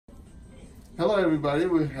Hello everybody,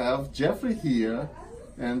 we have Geoffrey here,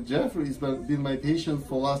 and Geoffrey's been my patient for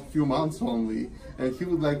the last few months only, and he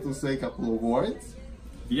would like to say a couple of words.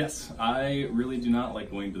 Yes, I really do not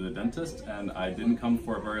like going to the dentist, and I didn't come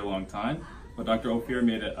for a very long time, but Dr. Ofir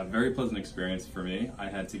made it a very pleasant experience for me. I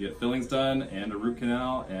had to get fillings done and a root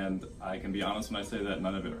canal, and I can be honest when I say that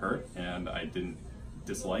none of it hurt, and I didn't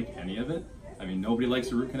dislike any of it. I mean, nobody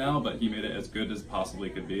likes a root canal, but he made it as good as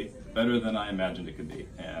possibly could be, better than I imagined it could be,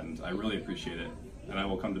 and I really appreciate it. And I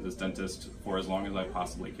will come to this dentist for as long as I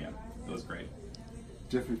possibly can. It was great.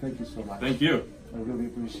 Geoffrey, thank you so much. Thank you. I really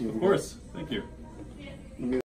appreciate it. Of course. Thank you.